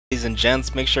ladies and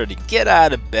gents, make sure to get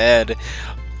out of bed,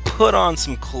 put on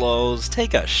some clothes,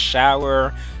 take a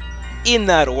shower, in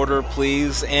that order,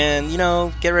 please, and, you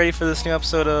know, get ready for this new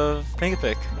episode of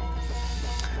Pinkamous.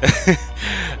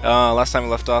 Last time we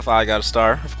left off, I got a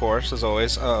star, of course, as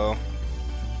always. Uh-oh.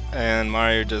 And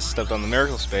Mario just stepped on the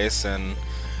miracle space, and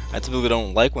I typically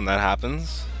don't like when that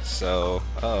happens, so,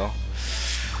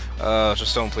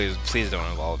 just don't, please don't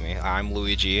involve me. I'm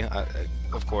Luigi,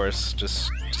 of course, just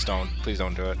don't, please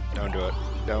don't do it, don't do it,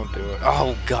 don't do it.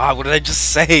 Oh god, what did I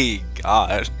just say?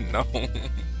 God, no.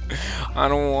 I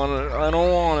don't want it, I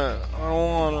don't want it, I don't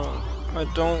want it, I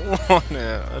don't want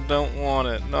it, I don't want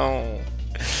it, no.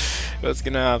 What's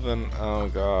gonna happen? Oh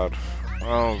god, I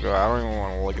don't even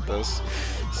want to look at this.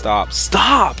 Stop,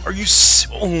 stop! Are you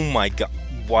oh my god,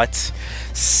 what?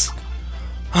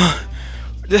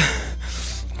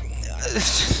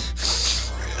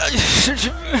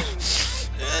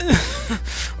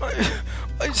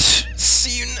 I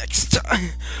see you next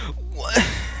time. What?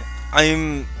 I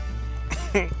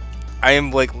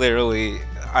am like literally.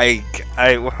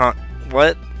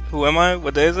 What? Who am I?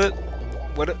 What day is it?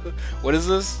 What is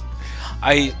this?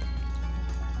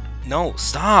 No,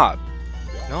 stop.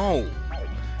 No.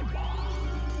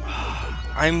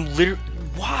 I'm literally.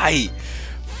 Why?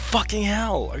 Fucking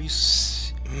hell. Are you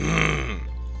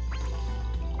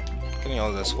Getting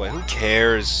all this way. Who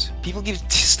cares? People keep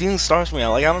stealing stars from me.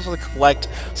 Like, I'm supposed to collect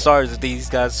stars if these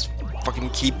guys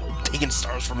fucking keep taking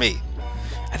stars from me.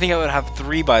 I think I would have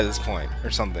 3 by this point,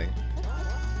 or something.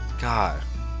 God.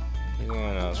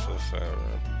 Anyone else for the favorite?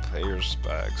 Pay your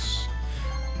specs.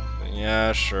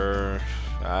 Yeah, sure.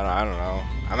 I don't know.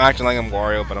 I'm acting like I'm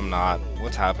Wario, but I'm not.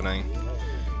 What's happening?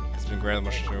 It's been granted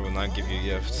much shroom will not give you a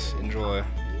gift. Enjoy.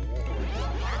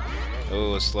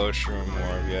 Oh, a slow shroom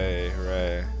orb. Yay,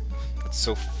 hooray. That's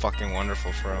so fucking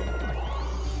wonderful for him.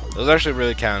 Those actually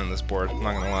really count on this board, I'm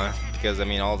not gonna lie. Because, I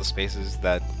mean, all the spaces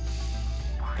that...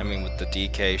 I mean, with the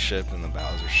DK ship and the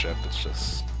Bowser ship, it's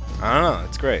just... I don't know,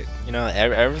 it's great. You know,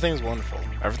 everything's wonderful.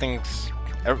 Everything's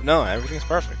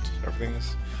perfect.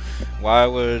 Everything's... Why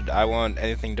would I want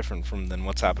anything different than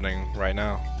what's happening right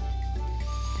now?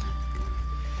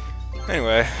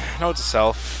 Anyway, note to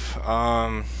self.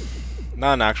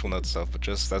 Not an actual note to self, but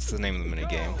just that's the name of the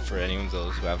minigame for any of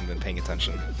those who haven't been paying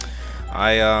attention.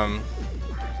 I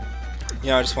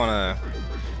just want to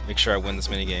make sure I win this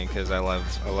minigame because I want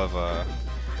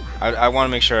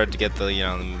to make sure to get the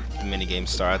the minigame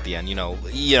star at the end. You know,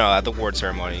 at the award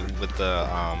ceremony with the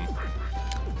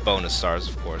bonus stars,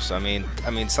 of course. I mean,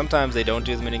 sometimes they don't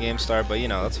do the minigame star, but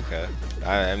that's okay.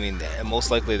 I mean, most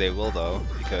likely they will though,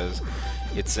 because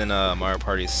it's in Mario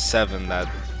Party 7 that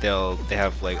they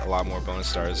have like a lot more bonus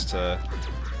stars to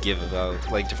give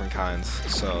about, like different kinds.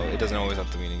 So it doesn't always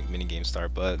have the minigame star,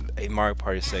 but in Mario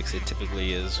Party 6, it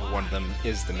typically is one of them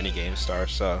is the minigame star.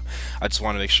 So I just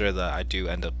want to make sure that I do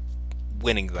end up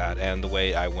winning that, and the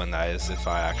way I win that is if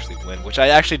I actually win, which I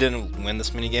actually didn't win this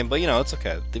minigame, but it's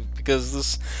okay because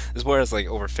this board has like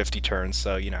over 50 turns,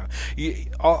 so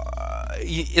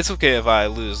it's okay if I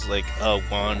lose like a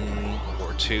 1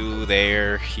 or 2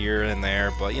 there, here and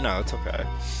there, but it's okay.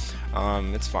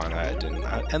 It's fine. I didn't.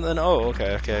 And then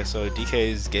okay. So DK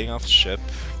is getting off the ship,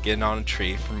 getting on a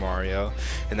tree for Mario,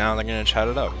 and now they're gonna chat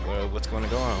it up. What's going to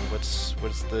go on? What's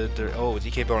the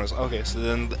DK bonus? Okay, so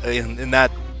then in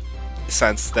that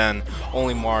sense, then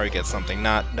only Mario gets something,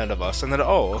 none of us. And then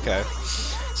okay,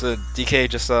 so DK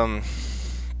just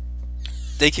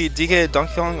DK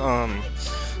Donkey Kong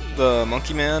the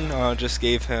Monkey Man just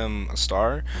gave him a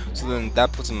star, so then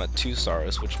that puts him at 2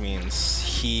 stars, which means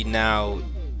he now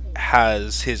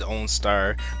has his own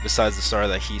star besides the star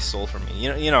that he stole from me.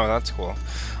 That's cool.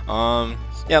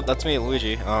 Yeah, that's me,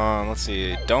 Luigi. Let's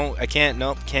see. Can't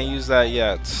use that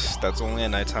yet. That's only at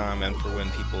nighttime and for when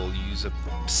people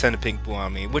send a pink boo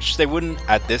on me, which they wouldn't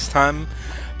at this time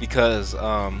because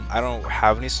I don't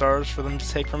have any stars for them to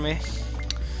take from me.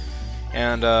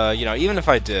 And even if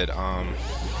I did,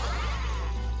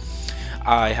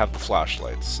 I have the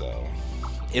flashlight, so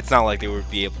it's not like they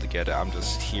would be able to get it. I'm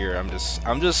just here. I'm just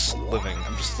living.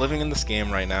 I'm just living in this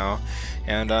game right now,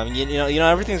 and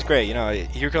everything's great.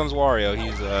 Here comes Wario.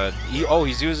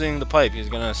 He's using the pipe. He's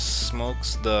gonna smoke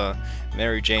the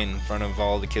Mary Jane in front of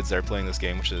all the kids that are playing this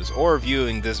game, or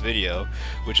viewing this video,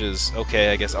 which is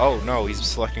okay, I guess. Oh no, he's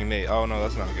selecting me. Oh no,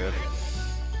 that's not good.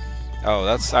 Oh,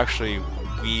 that's actually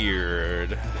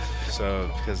weird.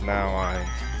 So because now I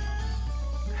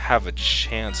have a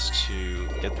chance to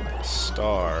get the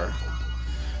star.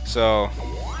 So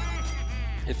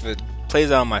if it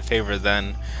plays out in my favor,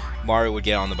 then Mario would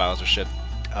get on the Bowser ship,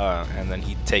 and then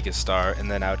he'd take his star, and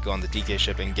then I would go on the DK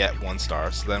ship and get 1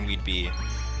 star. So then we'd be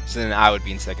So then I would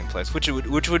be in second place, which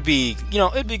would be, you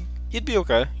know, it'd be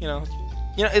okay, you know,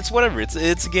 it's whatever. It's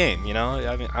a game, you know.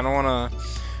 I mean, I don't want to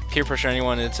peer pressure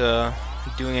anyone into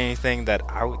doing anything that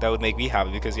would make me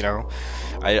happy, because, you know,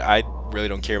 I really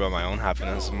don't care about my own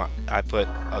happiness. I put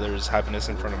others' happiness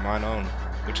in front of mine own,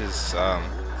 which is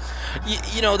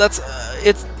you know, that's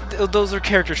those are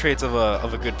character traits of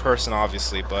a good person,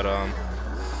 obviously, but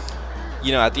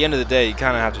you know, at the end of the day, you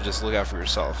kind of have to just look out for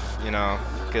yourself, you know,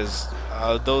 because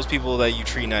those people that you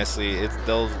treat nicely,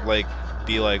 they'll like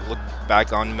be like, look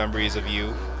back on memories of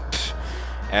you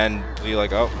and be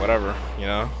like, oh, whatever, you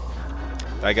know,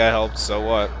 that guy helped, so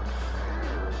what?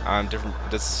 I'm different.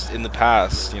 That's in the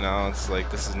past, you know. It's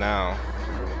like, this is now.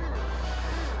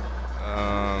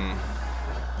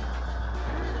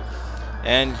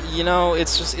 And you know,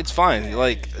 it's fine.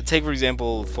 Like, take for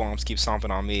example, Thwomps keeps stomping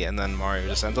on me, and then Mario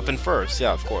just ends up in first.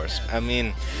 Yeah, of course. I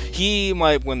mean, he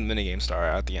might win the minigame star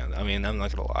at the end. I mean, I'm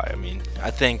not gonna lie. I mean,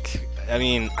 I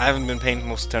haven't been paying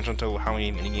most attention to how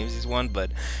many minigames he's won,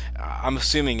 but I'm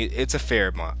assuming it's a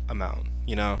fair amount,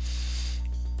 you know.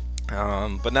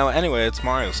 But now, anyway, it's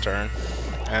Mario's turn,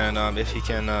 and if he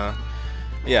can,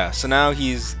 yeah. So now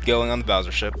he's going on the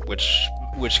Bowser ship, which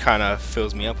kind of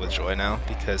fills me up with joy now,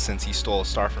 because since he stole a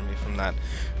star from me from that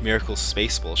Miracle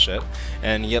Space bullshit,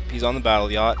 and yep, he's on the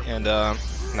battle yacht, and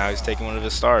now he's taking one of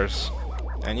his stars,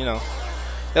 and you know,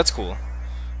 that's cool.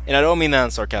 And I don't mean that in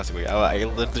a sarcastic way. I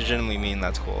legitimately mean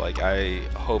that's cool. Like, I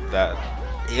hope that,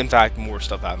 in fact, more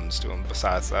stuff happens to him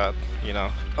besides that, you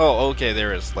know. Oh, okay,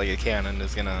 there is, like, a cannon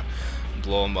is gonna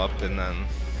blow him up, and then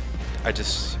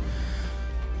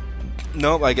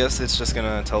nope, I guess it's just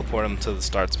gonna teleport him to the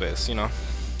start space, you know.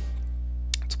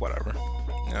 It's whatever.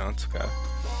 You know, it's okay.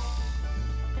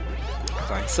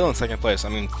 I'm still in second place, I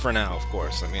mean, for now, of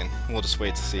course. I mean, we'll just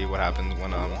wait to see what happens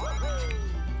when,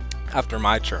 after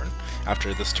my turn.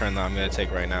 After this turn that I'm gonna take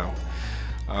right now.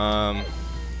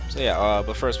 So yeah,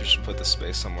 but first we should put this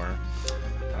space somewhere.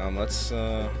 Let's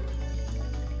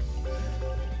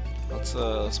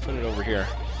put it over here.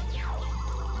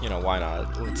 You know, why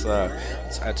not? Let's I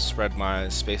have to spread my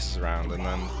spaces around, and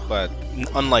then, but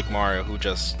unlike Mario, who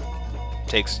just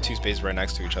takes two spaces right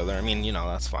next to each other, I mean, you know,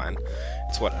 that's fine.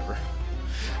 It's whatever.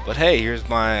 But hey, here's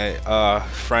my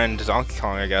friend Donkey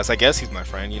Kong, I guess. I guess he's my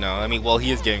friend, you know. I mean, well,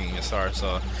 he is giving me a star,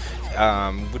 so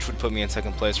which would put me in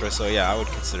second place, right? So yeah, I would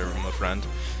consider him a friend.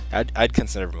 I'd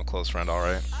consider him a close friend,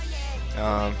 alright.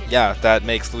 Yeah, that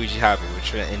makes Luigi happy,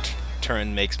 which in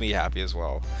turn makes me happy as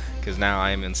well, because now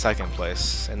I am in second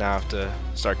place, and now I have to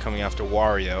start coming after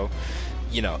Wario.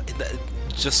 You know,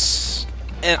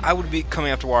 and I would be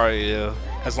coming after Wario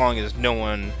as long as no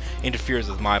one interferes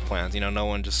with my plans. You know, no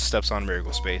one just steps on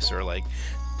Miracle Space or like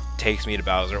takes me to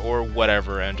Bowser or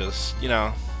whatever, and just, you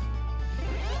know,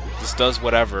 just does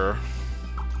whatever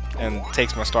and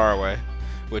takes my star away,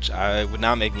 which would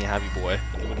not make me a happy boy.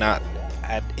 It would not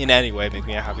in any way make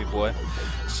me a happy boy.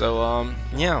 So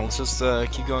yeah, let's just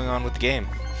keep going on with the game.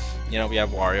 You know, we have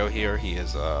Wario here. He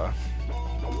is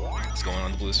he's going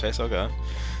on the blue space. Okay,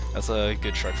 that's a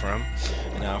good trick for him.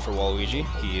 And now for Waluigi,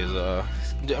 he is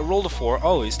rolled a 4.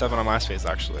 Oh, he's stepping on my space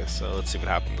actually. So let's see what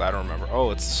happens. I don't remember.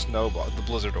 Oh, it's Snowball, the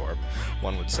Blizzard Orb,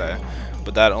 one would say.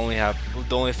 But that the only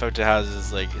effect it has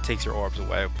is like it takes your orbs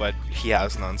away. But he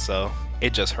has none, so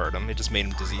it just hurt him. It just made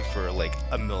him dizzy for like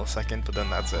a millisecond. But then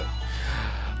that's it.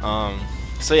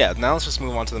 So yeah, now let's just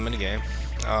move on to the minigame.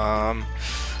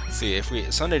 Let's see, if we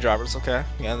Sunday Droppers, okay,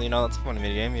 yeah, you know, that's a fun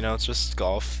minigame. You know, it's just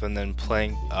golf and then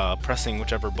pressing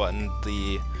whichever button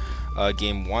the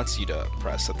game wants you to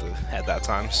press at that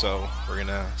time. So we're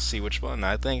gonna see which button.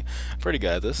 I think I'm pretty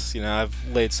good at this. You know, I've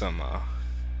laid some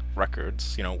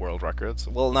records, you know, world records.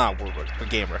 Well, not world records, but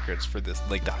game records for this,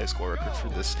 like the high score record for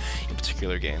this in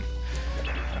particular game.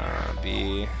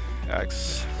 B,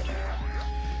 X,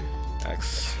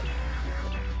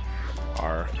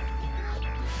 R,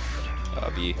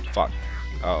 B, fuck.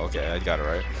 Oh, okay, I got it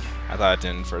right. I thought I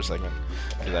didn't for a second,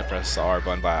 because I pressed the R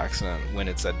button by accident when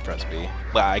it said press B.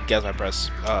 But I guess I pressed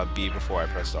B before I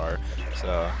pressed R.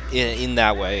 So in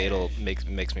that way, makes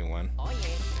me win.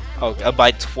 Oh,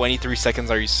 by 23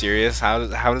 seconds? Are you serious? How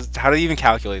do you even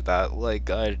calculate that? Like,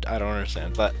 I don't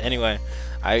understand. But anyway,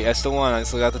 I still won. I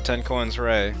still got the 10 coins.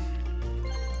 Hooray!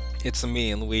 It's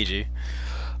me and Luigi,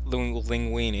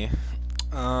 Linguini.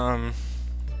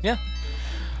 Yeah.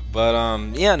 But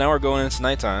yeah, now we're going into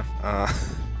nighttime.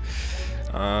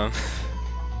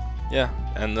 Yeah,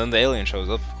 and then the alien shows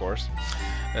up, of course.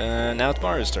 And now it's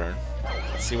Mario's turn.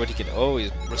 Let's see what he can. Oh,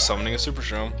 he's summoning a Super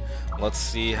Shroom. Let's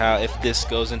see if this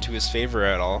goes into his favor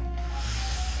at all.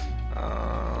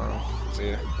 Let's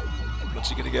see. What's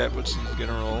he gonna get? What's he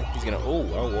gonna roll? He's gonna. Oh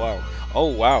wow. Oh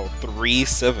wow. 3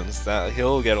 sevens. That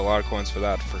he'll get a lot of coins for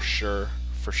that for sure.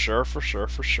 For sure.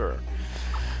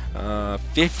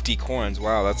 50 coins.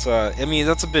 Wow. That's I mean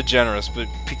that's a bit generous, but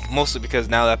mostly because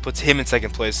now that puts him in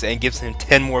second place and gives him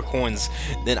 10 more coins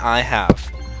than I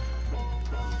have.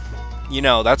 You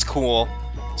know that's cool.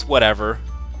 It's whatever.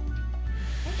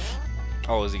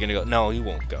 Oh, is he gonna go? No, he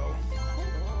won't go.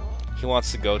 He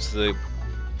wants to go to the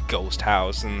ghost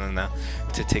house and then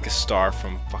to take a star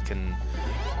from fucking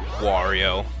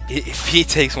Wario. If he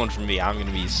takes one from me, I'm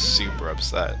gonna be super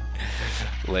upset.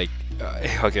 Like,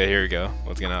 okay, here we go.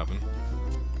 What's gonna happen?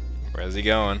 Where's he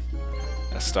going?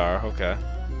 A star. Okay.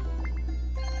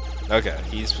 Okay,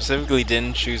 he specifically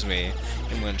didn't choose me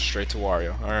and went straight to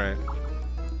Wario. All right.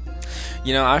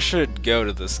 You know, I should go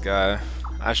to this guy.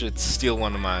 I should steal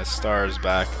one of my stars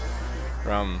back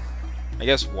from, I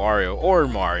guess, Wario or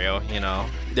Mario. You know,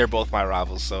 they're both my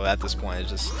rivals, so at this point,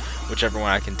 it's just whichever one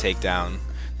I can take down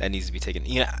that needs to be taken.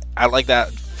 You know, I like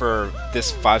that for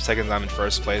this 5 seconds I'm in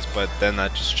first place, but then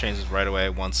that just changes right away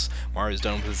once Mario's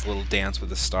done with his little dance with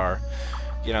the star.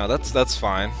 You know, that's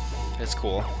fine. It's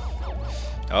cool.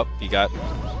 Oh, he got.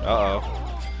 Uh-oh.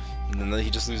 And then he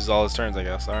just loses all his turns, I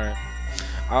guess. All right.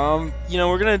 You know,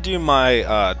 we're gonna do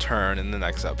my turn in the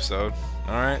next episode.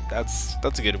 Alright, that's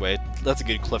a good way. That's a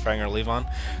good cliffhanger to leave on.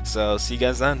 So, see you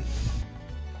guys then.